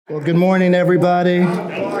Well, good morning, everybody.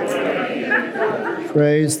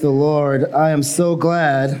 Praise the Lord. I am so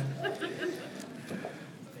glad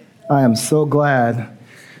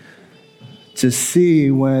to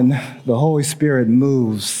see when the Holy Spirit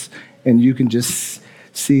moves and you can just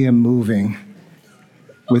see him moving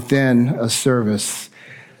within a service.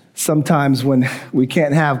 Sometimes when we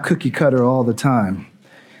can't have cookie cutter all the time.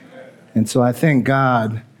 And so I thank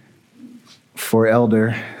God for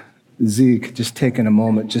Elder Zeke just taking a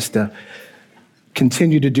moment just to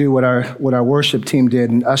continue to do what our worship team did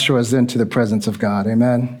and usher us into the presence of God.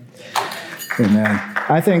 Amen. Amen.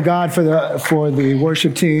 I thank God for the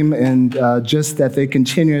worship team and just that they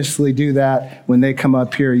continuously do that when they come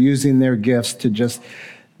up here using their gifts to just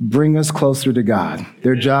bring us closer to God.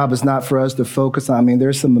 Their job is not for us to focus on. I mean,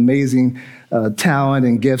 there's some amazing talent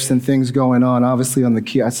and gifts and things going on, obviously, on the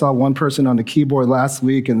key. I saw one person on the keyboard last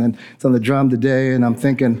week, and then it's on the drum today, and I'm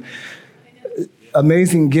thinking,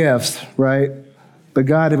 amazing gifts, right? But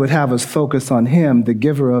God would have us focus on him, the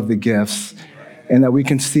giver of the gifts, and that we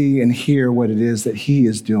can see and hear what it is that he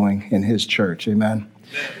is doing in his church. Amen.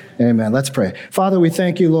 Amen. Let's pray. Father, we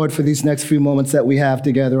thank you, Lord, for these next few moments that we have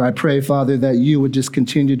together. I pray, Father, that you would just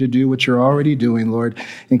continue to do what you're already doing, Lord,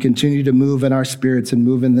 and continue to move in our spirits and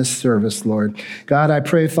move in this service, Lord. God, I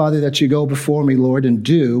pray, Father, that you go before me, Lord, and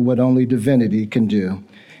do what only divinity can do.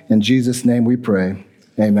 In Jesus' name we pray.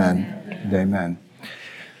 Amen. And amen.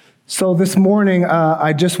 So this morning,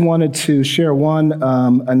 I just wanted to share one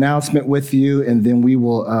announcement with you, and then we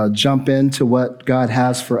will jump into what God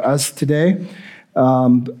has for us today.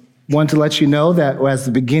 Want to let you know that as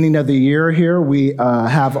the beginning of the year here, we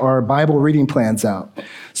have our Bible reading plans out.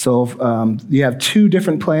 So you have two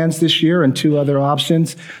different plans this year and two other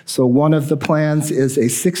options. So one of the plans is a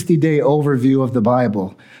 60-day overview of the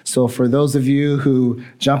Bible. So for those of you who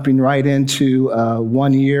jumping right into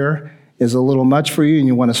 1 year is a little much for you and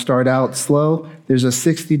you want to start out slow, there's a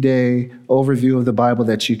 60-day overview of the Bible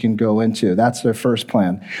that you can go into. That's their first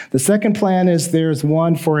plan. The second plan is there's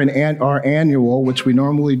one for our annual, which we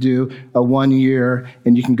normally do a 1 year,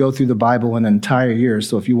 and you can go through the Bible in an entire year.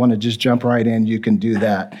 So if you want to just jump right in, you can do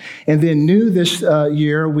that. And then new this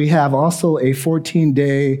year, we have also a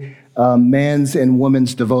 14-day men's and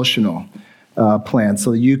women's devotional plan.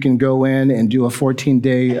 So you can go in and do a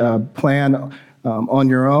 14-day plan on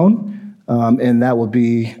your own. And that will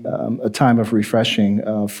be a time of refreshing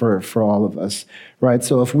for all of us, right?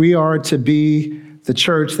 So if we are to be the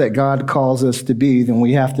church that God calls us to be, then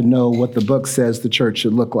we have to know what the book says the church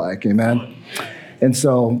should look like, amen? And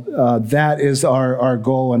so that is our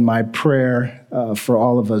goal and my prayer for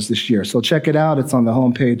all of us this year. So check it out. It's on the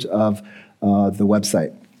homepage of the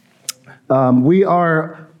website. We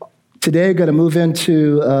are today going to move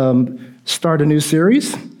into start a new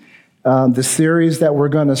series. The series that we're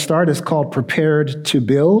going to start is called Prepared to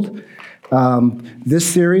Build.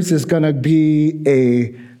 This series is going to be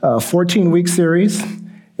a 14-week series.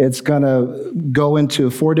 It's going to go into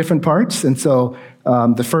 4 different parts. And so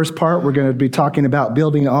the first part, we're going to be talking about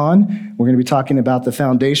building on. We're going to be talking about the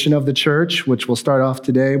foundation of the church, which we'll start off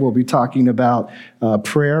today. We'll be talking about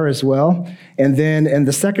prayer as well. And then in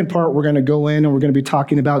the second part, we're going to go in and we're going to be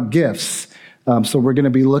talking about gifts. So we're going to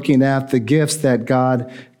be looking at the gifts that God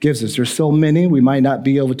gives us. There's so many. We might not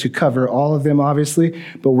be able to cover all of them, obviously,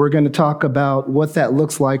 but we're going to talk about what that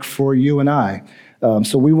looks like for you and I.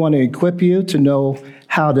 So we want to equip you to know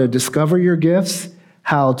how to discover your gifts,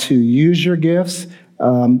 how to use your gifts,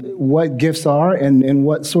 what gifts are, and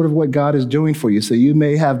what God is doing for you. So you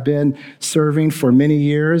may have been serving for many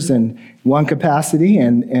years in one capacity,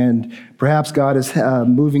 and perhaps God is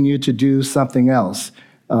moving you to do something else.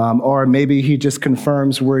 Or maybe he just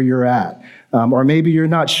confirms where you're at. Or maybe you're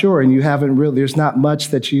not sure and you haven't really, there's not much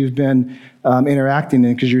that you've been interacting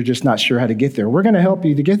in because you're just not sure how to get there. We're going to help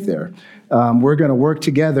you to get there. We're going to work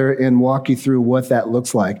together and walk you through what that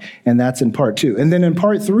looks like. And that's in part 2. And then in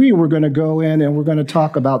part 3, we're going to go in and we're going to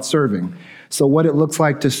talk about serving. So what it looks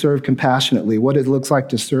like to serve compassionately, what it looks like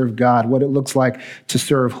to serve God, what it looks like to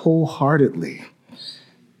serve wholeheartedly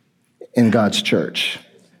in God's church.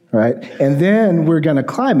 Right? And then we're going to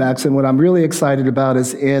climax, and what I'm really excited about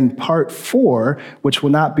is in part 4, which will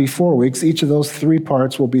not be 4 weeks. Each of those 3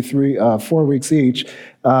 parts will be 4 weeks each.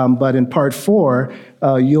 But in part 4,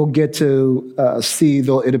 you'll get to see,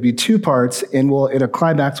 it'll be 2 parts, and it'll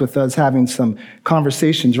climax with us having some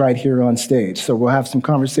conversations right here on stage. So we'll have some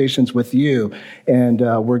conversations with you, and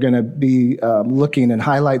we're going to be looking and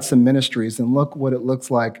highlight some ministries and look what it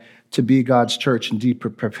looks like to be God's church and be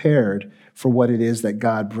prepared for what it is that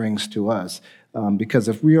God brings to us. Because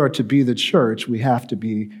if we are to be the church, we have to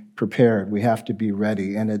be prepared. We have to be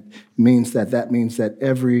ready. And it means that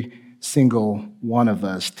every single one of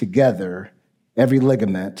us together, every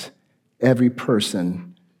ligament, every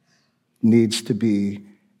person needs to be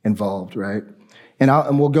involved, right?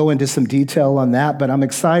 And we'll go into some detail on that, but I'm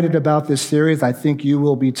excited about this series. I think you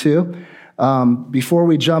will be too. Before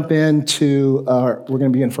we jump into, we're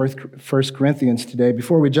going to be in 1 Corinthians today.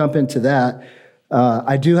 Before we jump into that,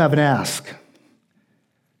 I do have an ask.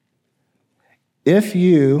 If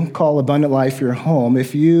you call Abundant Life your home,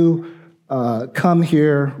 if you come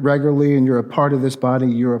here regularly and you're a part of this body,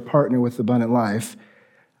 you're a partner with Abundant Life,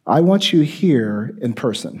 I want you here in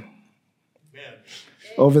person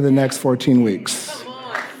over the next 14 weeks.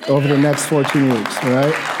 Over the next 14 weeks, all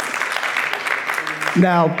right?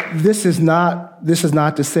 Now, this is not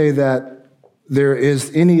to say that there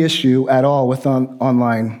is any issue at all with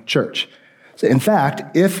online church. So in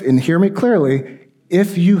fact, and hear me clearly,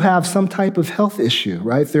 if you have some type of health issue,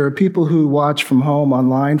 right? There are people who watch from home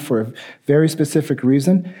online for a very specific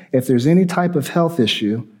reason. If there's any type of health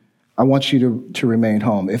issue, I want you to remain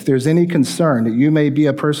home. If there's any concern that you may be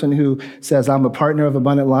a person who says, I'm a partner of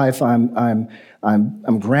Abundant Life, I'm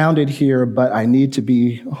grounded here, but I need to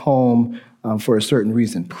be home for a certain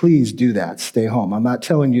reason, please do that. Stay home. I'm not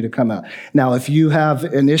telling you to come out. Now, if you have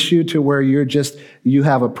an issue to where you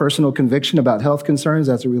have a personal conviction about health concerns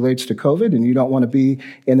as it relates to COVID, and you don't want to be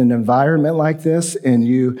in an environment like this,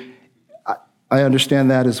 I understand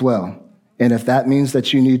that as well. And if that means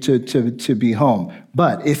that you need to be home.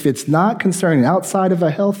 But if it's not concerning outside of a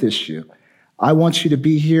health issue, I want you to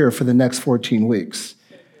be here for the next 14 weeks.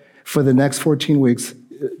 For the next 14 weeks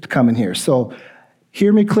to come in here. So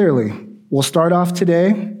hear me clearly. We'll start off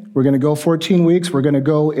today. We're going to go 14 weeks. We're going to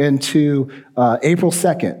go into April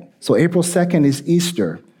 2nd. So April 2nd is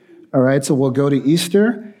Easter. All right, so we'll go to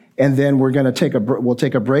Easter, and then we're going to we'll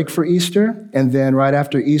take a break for Easter, and then right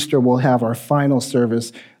after Easter, we'll have our final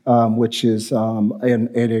service, which is in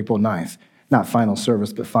April 9th. Not final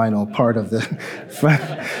service, but final part of the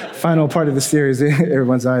final part of the series.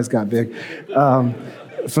 Everyone's eyes got big.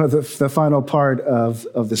 For the final part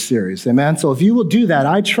of the series. Amen? So if you will do that,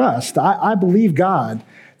 I believe God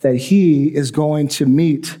that he is going to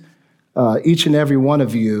meet each and every one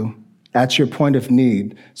of you at your point of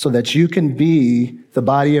need so that you can be the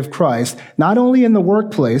body of Christ, not only in the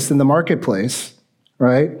workplace, in the marketplace,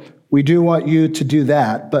 right? We do want you to do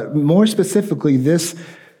that, but more specifically,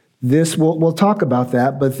 we'll talk about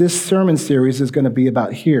that, but this sermon series is going to be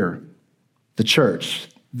about here, the church,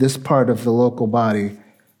 this part of the local body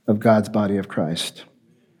of God's body of Christ.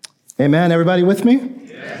 Amen. Everybody with me?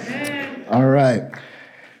 Yes. All right.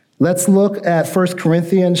 Let's look at 1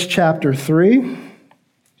 Corinthians chapter 3.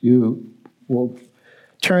 You will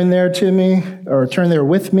turn there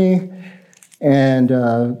with me and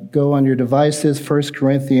go on your devices, 1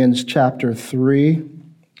 Corinthians chapter 3.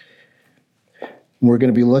 We're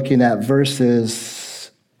going to be looking at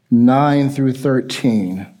verses 9 through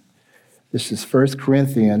 13. This is 1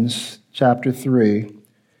 Corinthians chapter 3.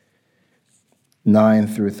 9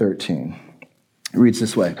 through 13. It reads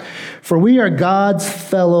this way. For we are God's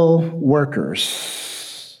fellow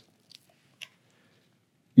workers.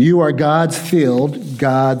 You are God's field,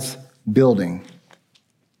 God's building.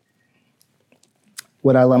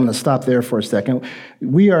 I'm going to stop there for a second.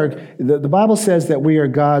 The Bible says that we are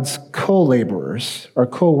God's co-laborers or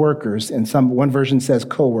co-workers. And one version says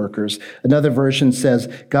co-workers. Another version says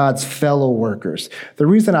God's fellow workers. The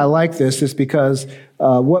reason I like this is because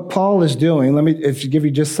what Paul is doing, if you give you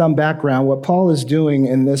just some background, what Paul is doing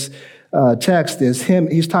in this text is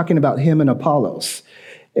he's talking about him and Apollos.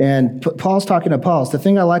 And Paul's talking to Apollos. The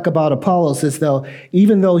thing I like about Apollos is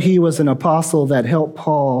even though he was an apostle that helped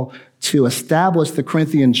Paul to establish the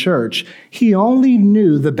Corinthian church, he only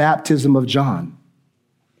knew the baptism of John.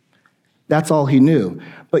 That's all he knew.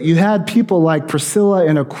 But you had people like Priscilla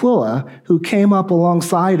and Aquila who came up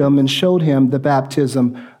alongside him and showed him the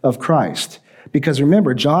baptism of Christ. Because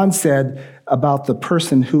remember, John said about the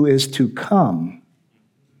person who is to come.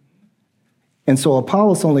 And so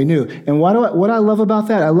Apollos only knew. And what I love about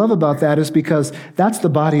that? I love about that is because that's the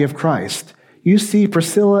body of Christ. You see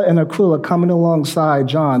Priscilla and Aquila coming alongside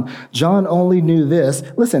John. John only knew this.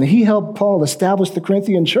 Listen, he helped Paul establish the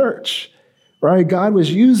Corinthian church, right? God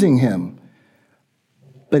was using him.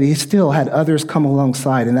 But he still had others come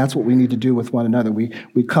alongside, and that's what we need to do with one another. We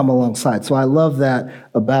come alongside. So I love that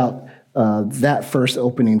about that first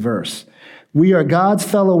opening verse. We are God's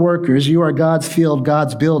fellow workers. You are God's field,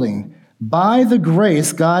 God's building. By the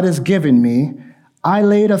grace God has given me, I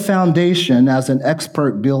laid a foundation as an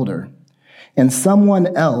expert builder, and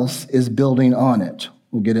someone else is building on it.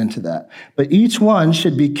 We'll get into that. But each one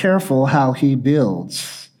should be careful how he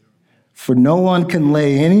builds, for no one can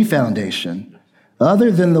lay any foundation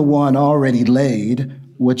other than the one already laid,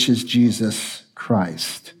 which is Jesus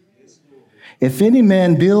Christ. If any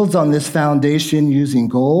man builds on this foundation using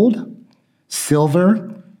gold,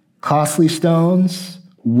 silver, costly stones,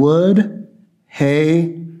 wood,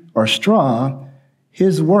 hay, or straw,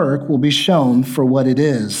 his work will be shown for what it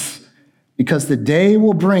is, because the day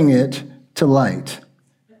will bring it to light.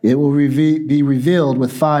 It will be revealed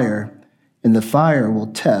with fire, and the fire will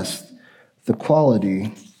test the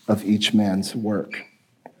quality of each man's work.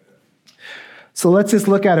 So let's just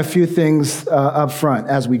look at a few things up front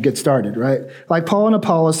as we get started, right? Like Paul and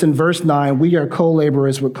Apollos in verse 9, we are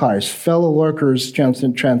co-laborers with Christ, fellow workers,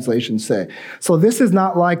 translations say. So this is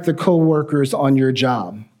not like the co-workers on your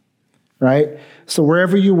job, right? So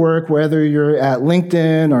wherever you work, whether you're at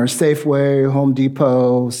LinkedIn or Safeway, Home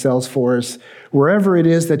Depot, Salesforce, wherever it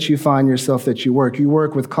is that you find yourself that you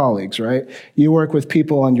work with colleagues, right? You work with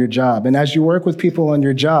people on your job. And as you work with people on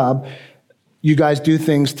your job, you guys do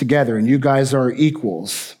things together, and you guys are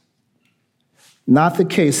equals. Not the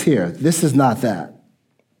case here. This is not that,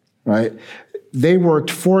 right? They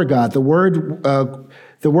worked for God. The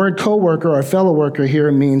word co-worker or fellow worker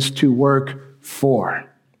here means to work for,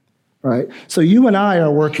 right? So you and I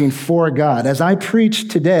are working for God. As I preach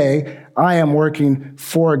today, I am working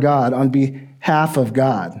for God on behalf of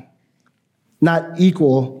God, not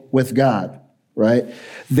equal with God, right?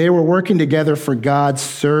 They were working together for God's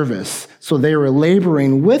service. So they were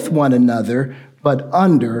laboring with one another, but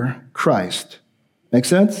under Christ. Make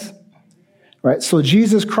sense? Right? So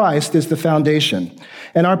Jesus Christ is the foundation.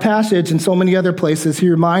 In our passage and so many other places, he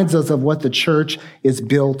reminds us of what the church is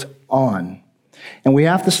built on. And we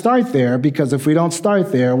have to start there, because if we don't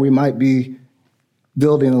start there, we might be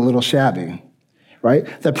building a little shabby,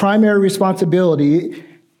 right? The primary responsibility,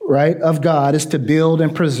 right, of God is to build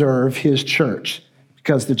and preserve his church,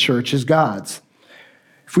 because the church is God's.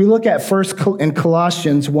 If we look at first in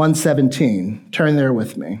Colossians 1:17, turn there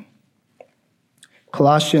with me.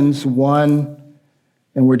 Colossians 1,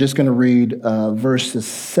 and we're just going to read verses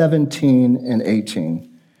 17 and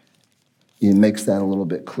 18. It makes that a little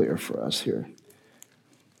bit clear for us here.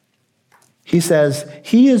 He says,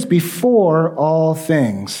 he is before all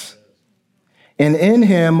things, and in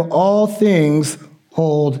him all things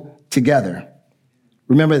hold together.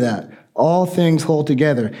 Remember that. All things hold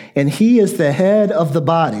together. And he is the head of the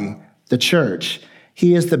body, the church.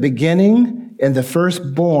 He is the beginning and the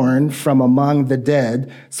firstborn from among the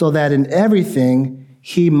dead, so that in everything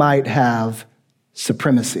he might have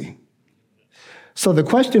supremacy. So the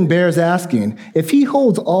question bears asking, if he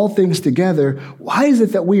holds all things together, why is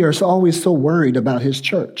it that we are always so worried about his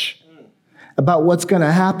church, about what's going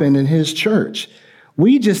to happen in his church?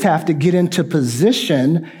 We just have to get into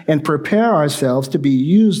position and prepare ourselves to be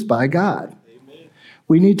used by God. Amen.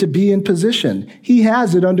 We need to be in position. He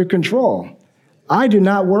has it under control. I do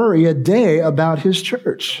not worry a day about his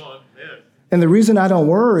church. And the reason I don't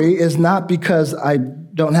worry is not because I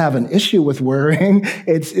don't have an issue with worrying.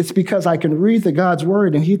 It's because I can read the God's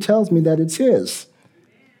word and he tells me that it's his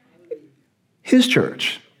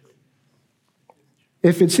church.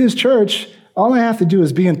 If it's his church, all I have to do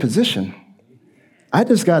is be in position. I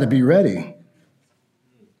just got to be ready.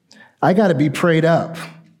 I got to be prayed up.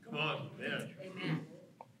 Come on, man.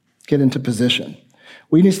 Get into position.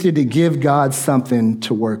 We need to give God something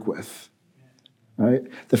to work with. Right?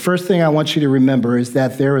 The first thing I want you to remember is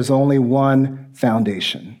that there is only one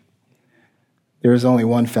foundation. There is only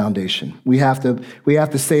one foundation. We have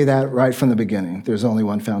to say that right from the beginning. There's only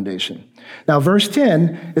one foundation. Now, verse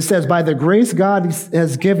 10, it says, by the grace God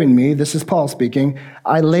has given me, this is Paul speaking,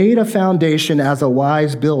 I laid a foundation as a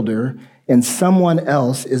wise builder, and someone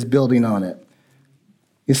else is building on it.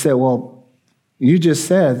 He said, well, you just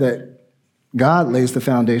said that God lays the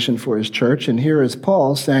foundation for his church, and here is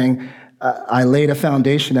Paul saying, I laid a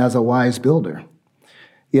foundation as a wise builder.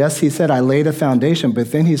 Yes, he said, I laid a foundation,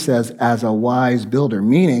 but then he says, as a wise builder,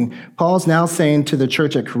 meaning Paul's now saying to the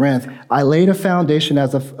church at Corinth, I laid a foundation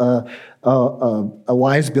as a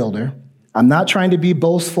wise builder. I'm not trying to be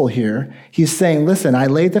boastful here. He's saying, listen, I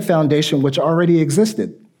laid the foundation which already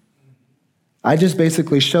existed. I just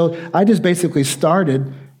basically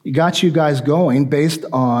started, got you guys going based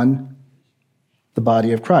on the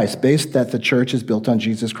body of Christ, based that the church is built on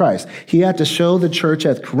Jesus Christ. He had to show the church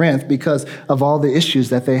at Corinth because of all the issues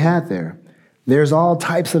that they had there. There's all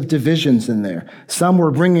types of divisions in there. Some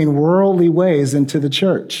were bringing worldly ways into the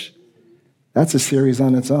church. That's a series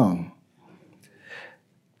on its own.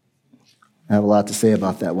 I have a lot to say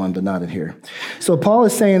about that one, but not in here. So Paul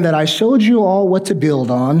is saying that I showed you all what to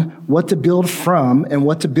build on, what to build from, and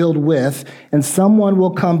what to build with, and someone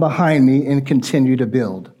will come behind me and continue to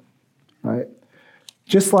build, right?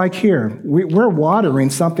 Just like here, we're watering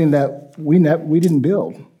something that we didn't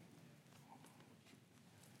build.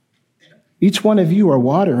 Each one of you are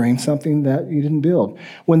watering something that you didn't build.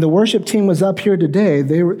 When the worship team was up here today,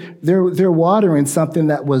 they're watering something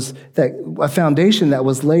a foundation that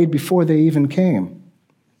was laid before they even came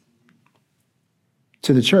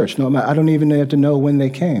to the church. No, I don't even have to know when they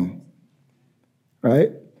came,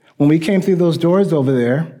 right? When we came through those doors over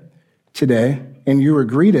there today and you were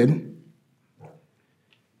greeted,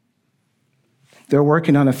 they're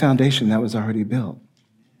working on a foundation that was already built.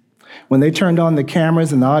 When they turned on the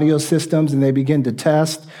cameras and the audio systems and they begin to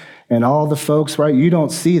test and all the folks, right, you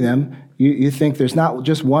don't see them. You think there's not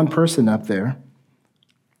just one person up there.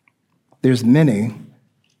 There's many,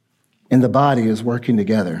 and the body is working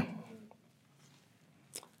together.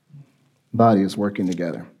 Body is working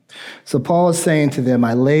together. So Paul is saying to them,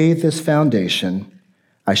 I laid this foundation.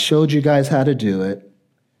 I showed you guys how to do it.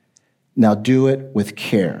 Now do it with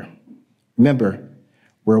care. Remember,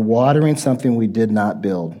 we're watering something we did not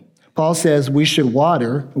build. Paul says we should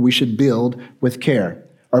water, we should build with care.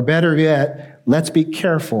 Or better yet, let's be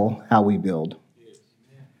careful how we build.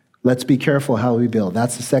 Let's be careful how we build.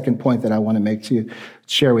 That's the second point that I want to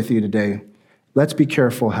share with you today. Let's be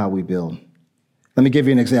careful how we build. Let me give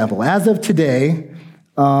you an example. As of today,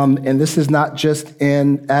 and this is not just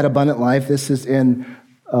at Abundant Life, this is in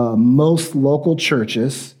most local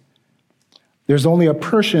churches, there's only a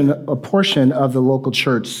portion of the local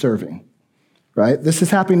church serving, right? This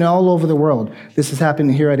is happening all over the world. This is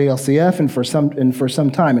happening here at ALCF and for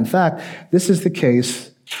some time. In fact, this is the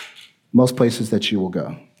case most places that you will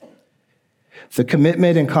go. The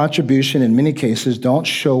commitment and contribution in many cases don't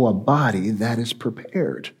show a body that is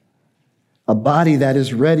prepared, a body that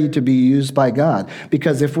is ready to be used by God.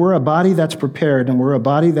 Because if we're a body that's prepared and we're a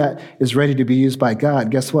body that is ready to be used by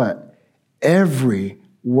God, guess what? Every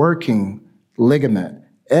working ligament,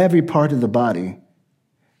 every part of the body,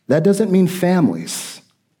 that doesn't mean families.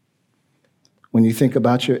 When you think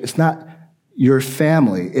about it's not your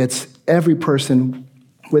family, it's every person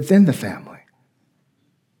within the family.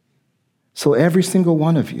 So every single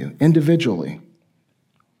one of you, individually,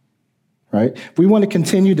 right? We want to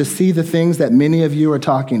continue to see the things that many of you are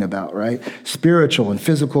talking about, right? Spiritual and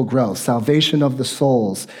physical growth, salvation of the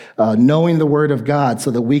souls, knowing the Word of God so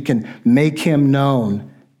that we can make Him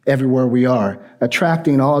known everywhere we are,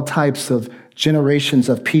 attracting all types of generations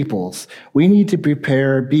of peoples. We need to be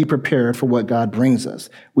prepared for what God brings us.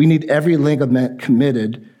 We need every ligament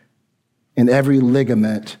committed and every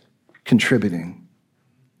ligament contributing,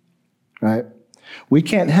 right? We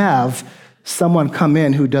can't have someone come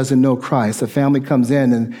in who doesn't know Christ. A family comes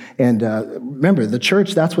in and remember, the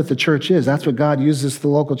church, that's what the church is. That's what God uses the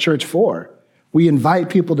local church for. We invite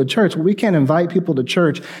people to church. Well, we can't invite people to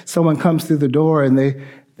church. Someone comes through the door and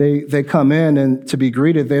they come in and to be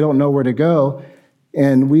greeted, they don't know where to go.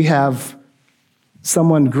 And we have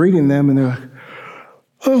someone greeting them and they're like,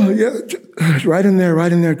 oh yeah, right in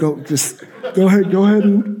there, go ahead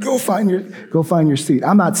and go find your seat.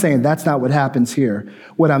 I'm not saying that's not what happens here.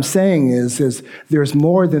 What I'm saying is there's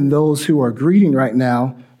more than those who are greeting right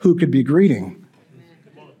now who could be greeting.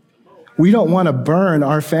 We don't want to burn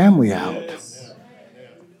our family out.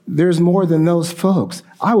 There's more than those folks.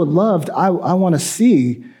 I want to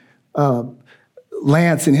see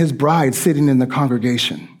Lance and his bride sitting in the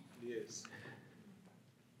congregation,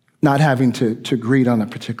 not having to greet on a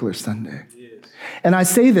particular Sunday. And I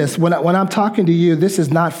say this, when I'm talking to you, this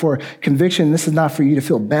is not for conviction. This is not for you to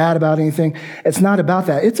feel bad about anything. It's not about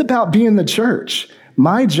that. It's about being the church.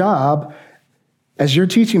 My job as your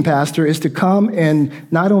teaching pastor is to come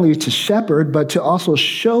and not only to shepherd, but to also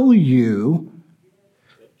show you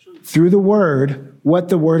through the Word what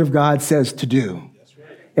the Word of God says to do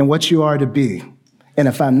and what you are to be. And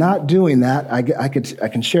if I'm not doing that, I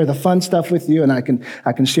can share the fun stuff with you, and I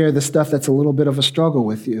can share the stuff that's a little bit of a struggle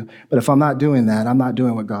with you. But if I'm not doing that, I'm not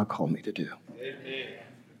doing what God called me to do. Amen.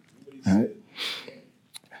 All right?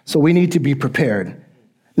 So we need to be prepared.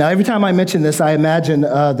 Now, every time I mention this, I imagine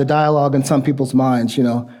the dialogue in some people's minds.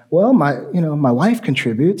 Well, my wife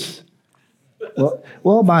contributes.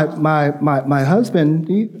 Well, my husband,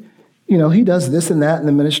 he does this and that in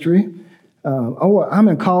the ministry. I'm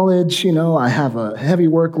in college, I have a heavy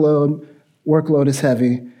workload. Workload is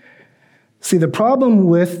heavy. See, the problem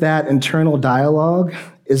with that internal dialogue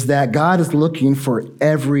is that God is looking for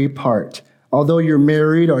every part. Although you're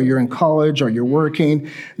married or you're in college or you're working,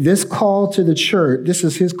 this call to the church, this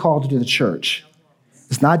is His call to the church.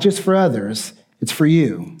 It's not just for others, it's for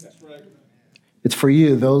you. It's for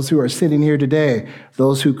you, those who are sitting here today,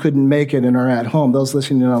 those who couldn't make it and are at home, those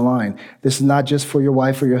listening online. This is not just for your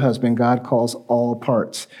wife or your husband. God calls all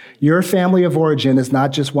parts. Your family of origin is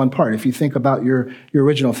not just one part. If you think about your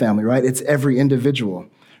original family, right? It's every individual,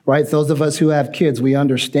 right? Those of us who have kids, we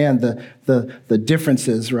understand the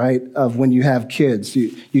differences, right, of when you have kids.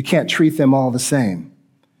 You can't treat them all the same.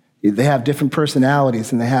 They have different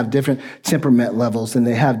personalities, and they have different temperament levels, and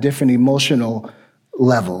they have different emotional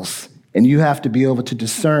levels. And you have to be able to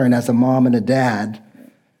discern as a mom and a dad,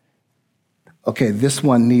 okay, this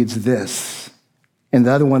one needs this. And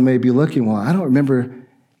the other one may be looking, well, I don't remember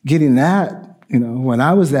getting that, when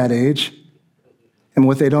I was that age. And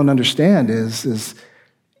what they don't understand is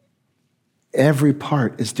every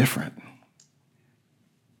part is different.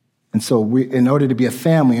 And so in order to be a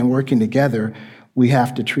family and working together, we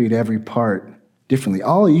have to treat every part differently.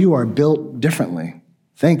 All of you are built differently.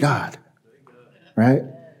 Thank God. Right?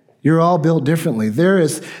 You're all built differently. There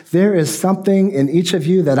is something in each of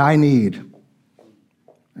you that I need.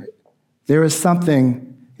 There is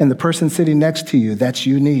something in the person sitting next to you that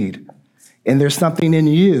you need. And there's something in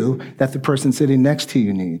you that the person sitting next to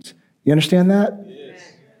you needs. You understand that?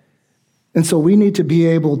 Yes. And so we need to be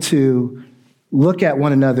able to look at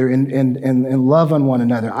one another and love on one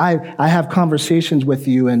another. I have conversations with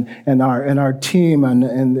you and our team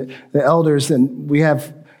and the elders, and we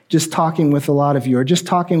have just talking with a lot of you, or just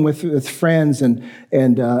talking with friends and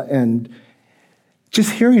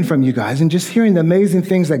just hearing from you guys, and just hearing the amazing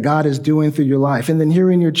things that God is doing through your life, and then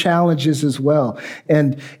hearing your challenges as well.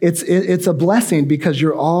 And it's a blessing because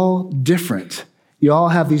you're all different. You all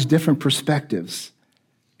have these different perspectives.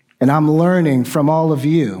 And I'm learning from all of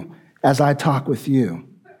you as I talk with you.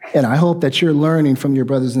 And I hope that you're learning from your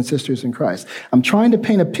brothers and sisters in Christ. I'm trying to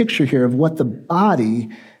paint a picture here of what the body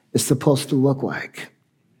is supposed to look like.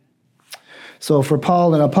 So for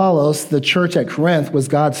Paul and Apollos, the church at Corinth was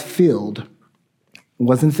God's field. It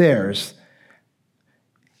wasn't theirs.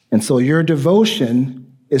 And so your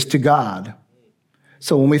devotion is to God.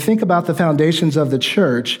 So when we think about the foundations of the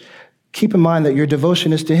church, keep in mind that your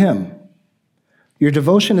devotion is to Him. Your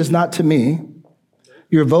devotion is not to me.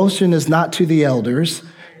 Your devotion is not to the elders.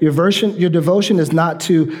 Your devotion is not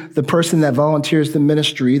to the person that volunteers the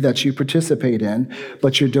ministry that you participate in,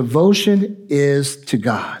 but your devotion is to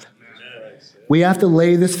God. We have to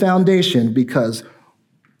lay this foundation because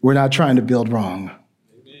we're not trying to build wrong.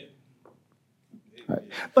 Right?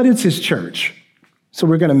 But it's His church, so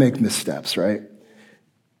we're going to make missteps, right?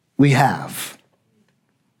 We have.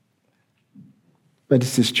 But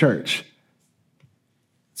it's His church.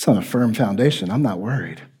 It's on a firm foundation. I'm not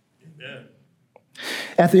worried. Amen.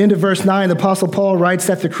 At the end of verse 9, the Apostle Paul writes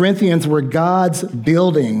that the Corinthians were God's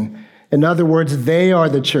building. In other words, they are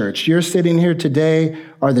the church. You're sitting here today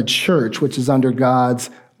are the church, which is under God's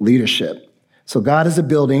leadership. So God is a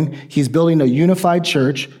building. He's building a unified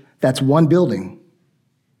church that's one building.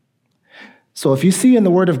 So if you see in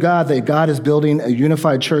the Word of God that God is building a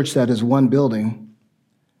unified church that is one building,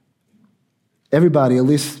 everybody, at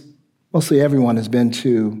least mostly everyone, has been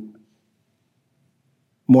to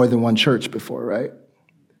more than one church before, right?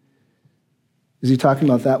 Is he talking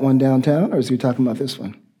about that one downtown, or is he talking about this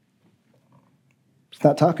one? He's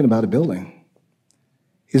not talking about a building.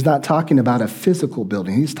 He's not talking about a physical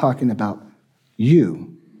building. He's talking about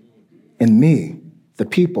you and me, the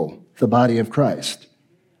people, the body of Christ,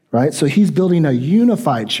 right? So he's building a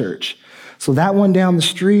unified church. So that one down the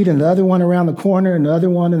street and the other one around the corner and the other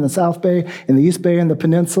one in the South Bay and the East Bay and the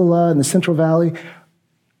Peninsula and the Central Valley,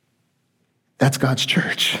 that's God's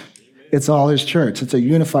church. It's all His church. It's a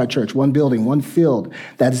unified church, one building, one field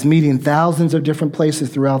that is meeting thousands of different places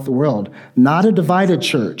throughout the world. Not a divided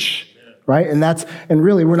church, right? And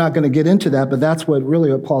really, we're not going to get into that, but that's what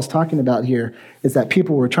Paul's talking about here, is that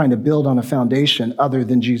people were trying to build on a foundation other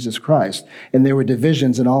than Jesus Christ. And there were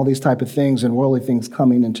divisions and all these type of things and worldly things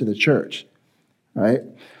coming into the church, right?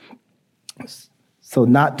 So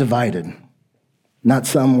not divided, not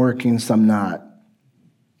some working, some not.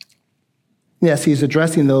 Yes, he's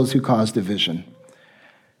addressing those who cause division.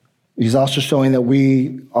 He's also showing that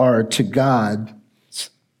we are to God,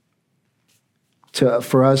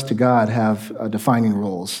 for us to God, have defining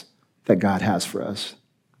roles that God has for us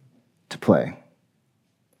to play.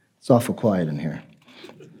 It's awful quiet in here.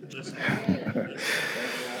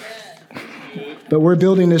 But we're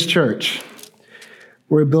building this church.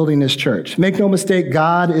 We're building this church. Make no mistake,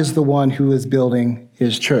 God is the one who is building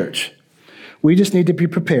His church. We just need to be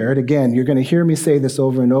prepared. Again, you're going to hear me say this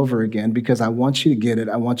over and over again because I want you to get it.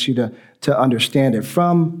 I want you to understand it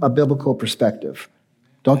from a biblical perspective.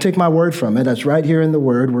 Don't take my word from it. That's right here in the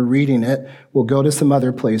Word. We're reading it. We'll go to some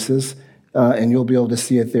other places. and you'll be able to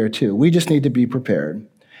see it there too. We just need to be prepared.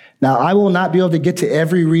 Now, I will not be able to get to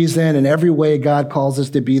every reason and every way God calls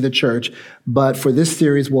us to be the church, but for this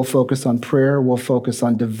series, we'll focus on prayer, we'll focus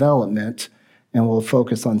on development, and we'll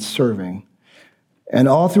focus on serving. And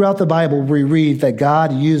all throughout the Bible, we read that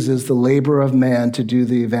God uses the labor of man to do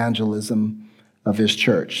the evangelism of his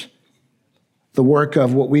church, the work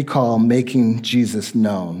of what we call making Jesus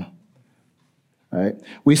known. Right?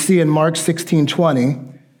 We see in Mark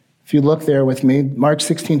 16:20, if you look there with me, Mark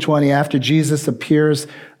 16:20, after Jesus appears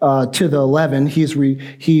to the 11,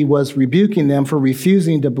 he was rebuking them for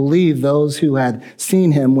refusing to believe those who had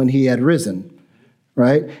seen him when he had risen.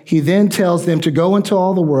 Right? He then tells them to go into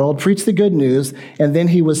all the world, preach the good news, and then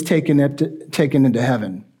he was taken into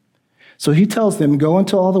heaven. So he tells them, go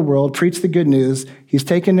into all the world, preach the good news. He's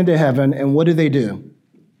taken into heaven, and what do?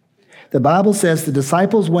 The Bible says the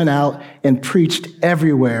disciples went out and preached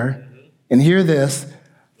everywhere. And hear this,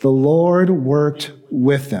 the Lord worked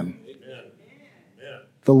with them.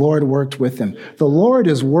 The Lord worked with them. The Lord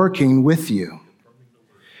is working with you.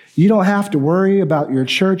 You don't have to worry about your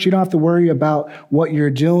church. You don't have to worry about what you're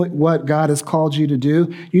doing, what God has called you to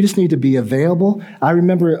do. You just need to be available. I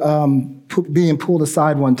remember being pulled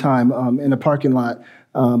aside one time in a parking lot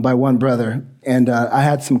by one brother, and I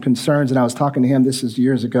had some concerns, and I was talking to him. This is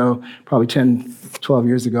years ago, probably 10, 12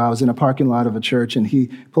 years ago. I was in a parking lot of a church, and he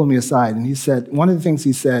pulled me aside, and he said, one of the things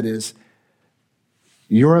he said is,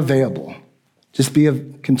 you're available. Just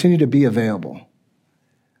continue to be available.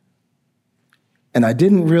 And I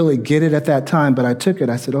didn't really get it at that time, but I took it.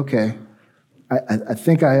 I said, okay, I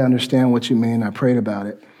think I understand what you mean. I prayed about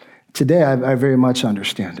it. Today, I very much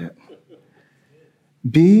understand it.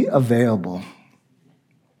 Be available.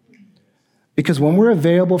 Because when we're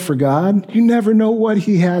available for God, you never know what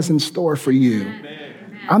he has in store for you.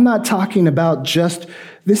 Amen. I'm not talking about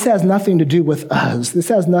this has nothing to do with us. This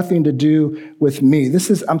has nothing to do with me.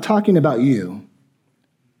 I'm talking about you.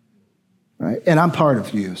 Right? And I'm part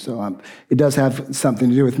of you, so it does have something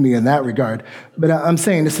to do with me in that regard. But I'm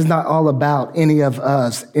saying this is not all about any of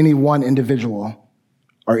us, any one individual,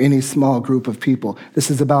 or any small group of people. This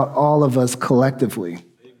is about all of us collectively.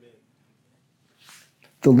 Amen.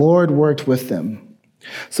 The Lord worked with them.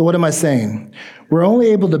 So what am I saying? We're only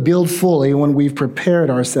able to build fully when we've prepared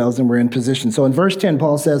ourselves and we're in position. So in verse 10,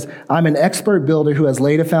 Paul says, I'm an expert builder who has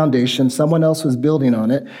laid a foundation. Someone else was building on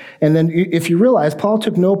it. And then if you realize, Paul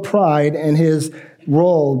took no pride in his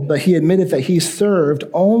role, but he admitted that he served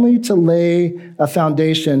only to lay a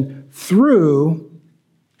foundation through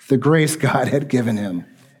the grace God had given him.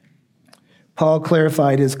 Paul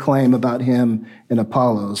clarified his claim about him and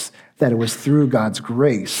Apollos, that it was through God's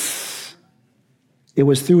grace. It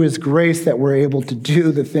was through his grace that we're able to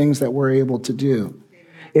do the things that we're able to do.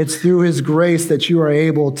 It's through his grace that you are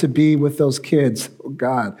able to be with those kids. Oh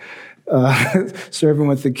God, serving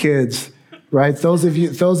with the kids, right? Those of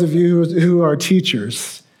you who are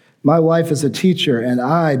teachers. My wife is a teacher, and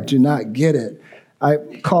I do not get it. I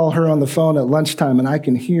call her on the phone at lunchtime, and I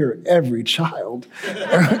can hear every child.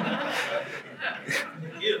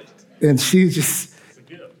 And she's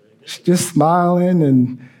just smiling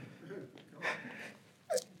and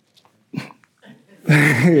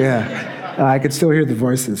yeah, I could still hear the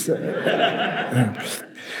voices.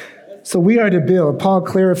 So we are to build. Paul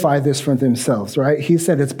clarified this for themselves, right? He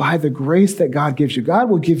said it's by the grace that God gives you. God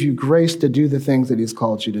will give you grace to do the things that he's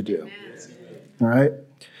called you to do. All right?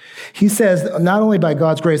 He says not only by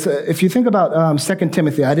God's grace. If you think about 2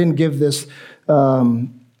 Timothy, I didn't give this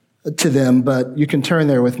to them, but you can turn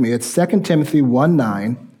there with me. It's 2 Timothy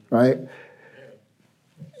 1:9, right?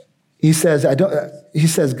 He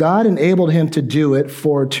says God enabled him to do it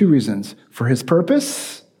for two reasons, for his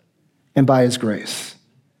purpose and by his grace.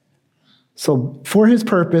 So for his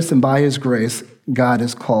purpose and by his grace, God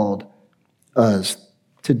has called us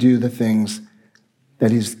to do the things that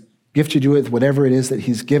he's gifted you with, whatever it is that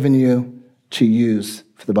he's given you to use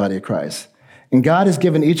for the body of Christ. And God has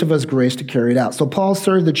given each of us grace to carry it out. So Paul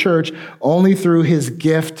served the church only through his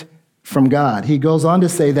gift from God. He goes on to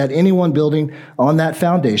say that anyone building on that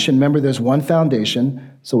foundation, remember there's one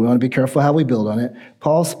foundation, so we want to be careful how we build on it.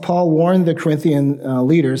 Paul warned the Corinthian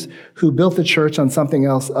leaders who built the church on something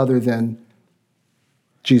else other than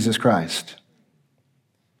Jesus Christ,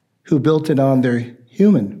 who built it on their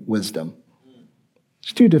human wisdom.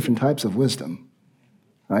 There's two different types of wisdom,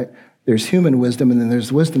 right? There's human wisdom, and then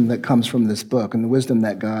there's wisdom that comes from this book and the wisdom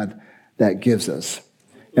that God that gives us.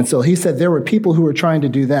 And so he said there were people who were trying to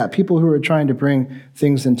do that, people who were trying to bring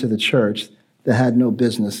things into the church that had no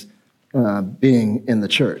business being in the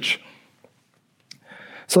church.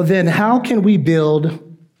 So then how can we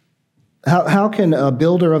build, how can a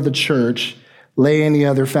builder of the church lay any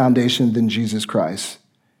other foundation than Jesus Christ.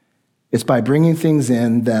 It's by bringing things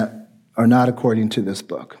in that are not according to this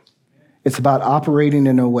book. It's about operating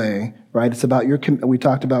in a way, right? It's about we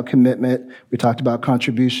talked about commitment. We talked about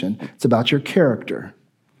contribution. It's about your character,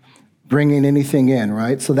 bringing anything in,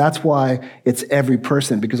 right? So that's why it's every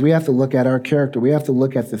person, because we have to look at our character. We have to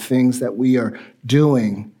look at the things that we are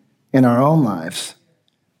doing in our own lives,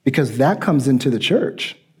 because that comes into the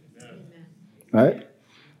church, right?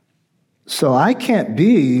 So I can't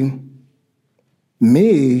be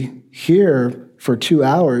me here for 2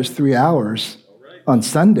 hours, 3 hours on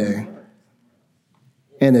Sunday.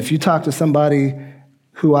 And if you talk to somebody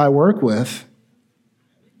who I work with,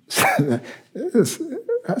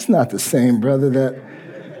 that's not the same brother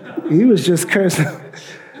that he was just cursing.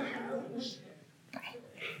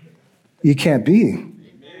 You can't be.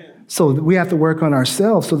 So we have to work on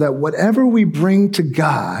ourselves so that whatever we bring to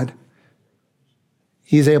God,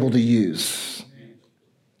 he's able to use.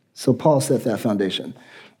 So Paul set that foundation,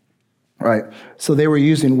 right? So they were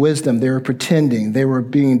using wisdom. They were pretending. They were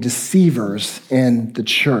being deceivers in the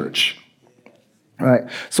church, right?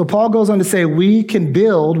 So Paul goes on to say we can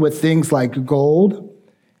build with things like gold,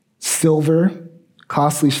 silver,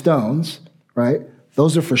 costly stones, right?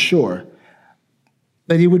 Those are for sure.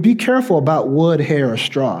 But he would be careful about wood, hay, or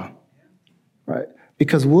straw, right?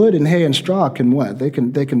 Because wood and hay and straw can what? They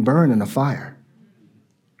can burn in a fire,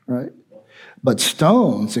 right? But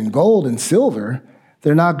stones and gold and silver,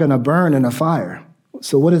 they're not going to burn in a fire.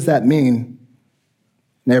 So what does that mean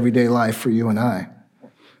in everyday life for you and I?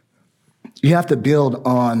 You have to build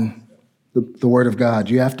on the Word of God.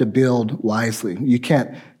 You have to build wisely. You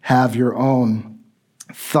can't have your own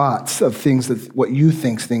thoughts of things, that what you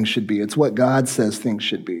think things should be. It's what God says things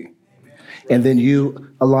should be. And then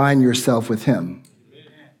you align yourself with him,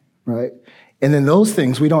 right? And then those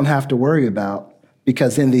things we don't have to worry about,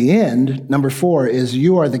 because in the end, number 4 is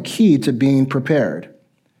you are the key to being prepared.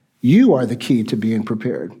 You are the key to being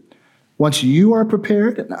prepared. Once you are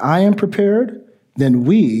prepared and I am prepared, then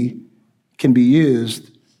we can be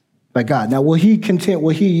used by God. Now, will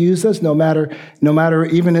he use us no matter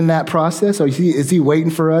even in that process? Or is he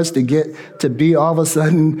waiting for us to get to be all of a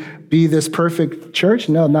sudden be this perfect church?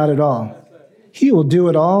 No, not at all. He will do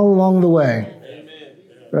it all along the way,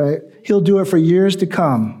 right? He'll do it for years to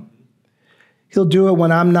come. He'll do it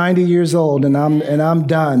when I'm 90 years old and I'm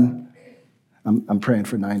done. I'm praying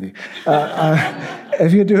for 90.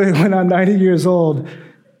 If you do it when I'm 90 years old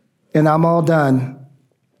and I'm all done,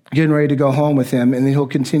 getting ready to go home with him, and then he'll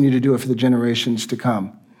continue to do it for the generations to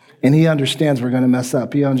come. And he understands we're going to mess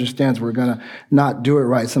up. He understands we're going to not do it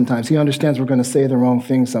right sometimes. He understands we're going to say the wrong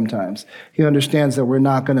thing sometimes. He understands that we're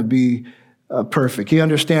not going to be perfect. He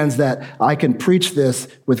understands that I can preach this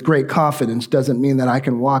with great confidence. Doesn't mean that I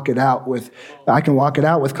can walk it out with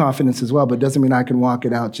confidence as well, but doesn't mean I can walk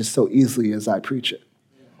it out just so easily as I preach it.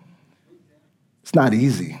 It's not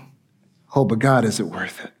easy. Oh, but God, is it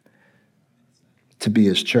worth it to be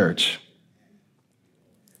his church?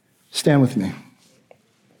 Stand with me.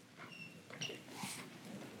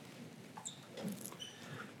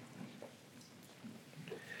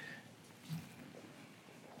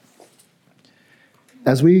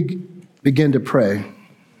 As we begin to pray,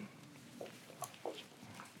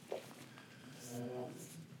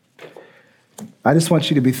 I just want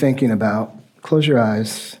you to be thinking about, close your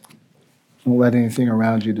eyes, don't let anything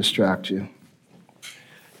around you distract you.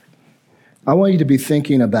 I want you to be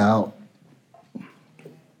thinking about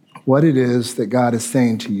what it is that God is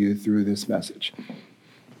saying to you through this message.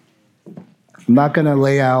 I'm not going to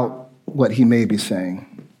lay out what he may be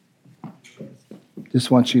saying. Just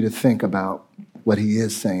want you to think about what he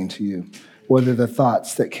is saying to you. What are the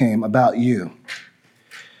thoughts that came about you?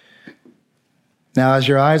 Now, as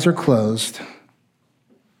your eyes are closed,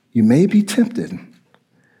 you may be tempted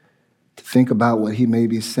to think about what he may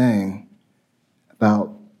be saying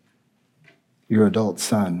about your adult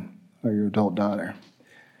son or your adult daughter,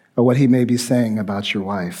 or what he may be saying about your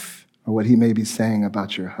wife, or what he may be saying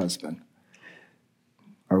about your husband,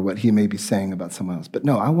 or what he may be saying about someone else. But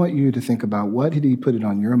no, I want you to think about what did he put it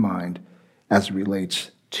on your mind as it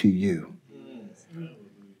relates to you.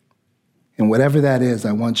 And whatever that is,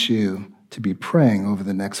 I want you to be praying over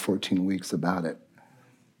the next 14 weeks about it.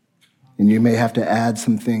 And you may have to add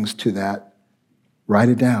some things to that. Write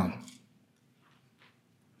it down.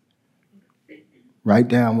 Write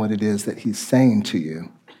down what it is that he's saying to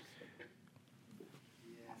you.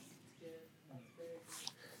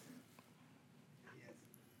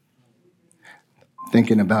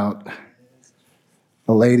 Thinking about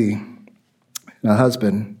a lady and a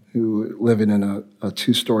husband who living in a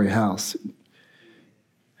 2-story house.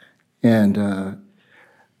 And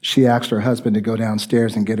she asked her husband to go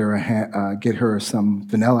downstairs and get her some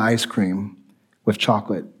vanilla ice cream with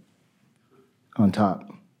chocolate on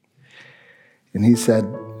top. And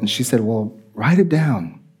she said, well, write it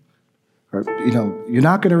down. Or, you're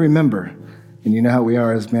not going to remember. And you know how we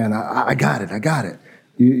are as men. I got it.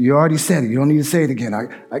 You already said it. You don't need to say it again.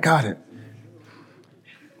 I got it.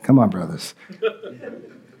 Come on, brothers.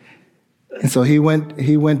 And so he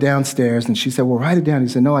went downstairs, and she said, well, write it down. He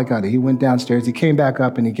said, no, I got it. He went downstairs. He came back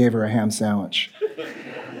up, and he gave her a ham sandwich.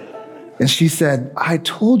 And she said, I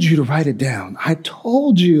told you to write it down. I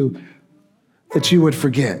told you that you would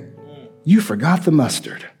forget. You forgot the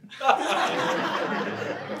mustard. I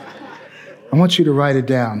want you to write it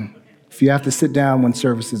down. If you have to sit down when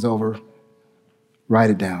service is over, write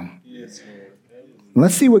it down. Yes, Lord.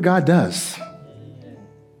 Let's see what God does.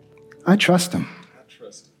 I trust him.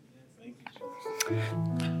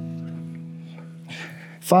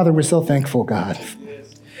 Father, we're so thankful, God,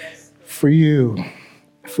 for you,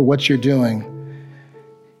 for what you're doing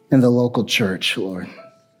in the local church, Lord,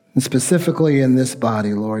 and specifically in this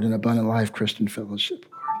body, Lord, in Abundant Life Christian Fellowship,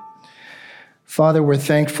 Lord. Father, we're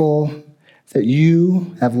thankful that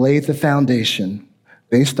you have laid the foundation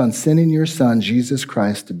based on sending your Son, Jesus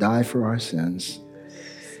Christ, to die for our sins.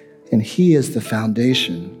 And he is the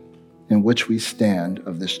foundation in which we stand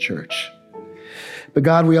of this church. But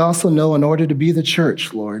God, we also know in order to be the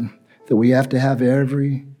church, Lord, that we have to have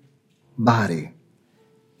every body,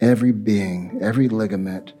 every being, every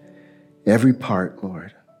ligament, every part,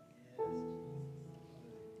 Lord.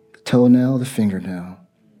 The toenail, the fingernail,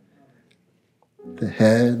 the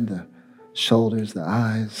head, the shoulders, the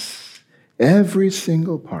eyes, every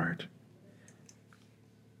single part,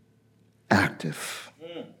 active,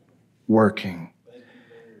 working,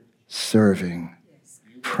 serving,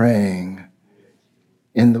 praying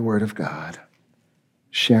in the Word of God,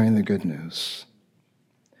 sharing the good news.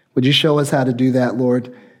 Would you show us how to do that,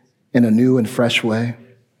 Lord, in a new and fresh way?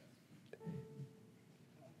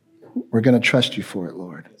 We're going to trust you for it,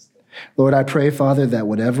 Lord. Lord, I pray, Father, that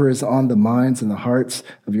whatever is on the minds and the hearts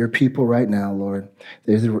of your people right now, Lord,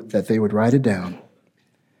 that they would write it down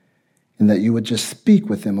and that you would just speak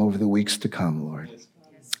with them over the weeks to come, Lord.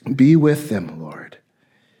 Be with them, Lord.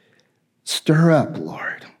 Stir up,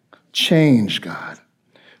 Lord. Change, God.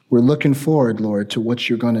 We're looking forward, Lord, to what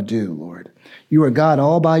you're going to do, Lord. You are God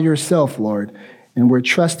all by yourself, Lord, and we're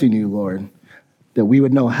trusting you, Lord, that we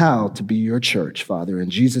would know how to be your church, Father. In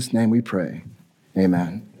Jesus' name we pray.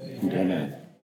 Amen. Amen.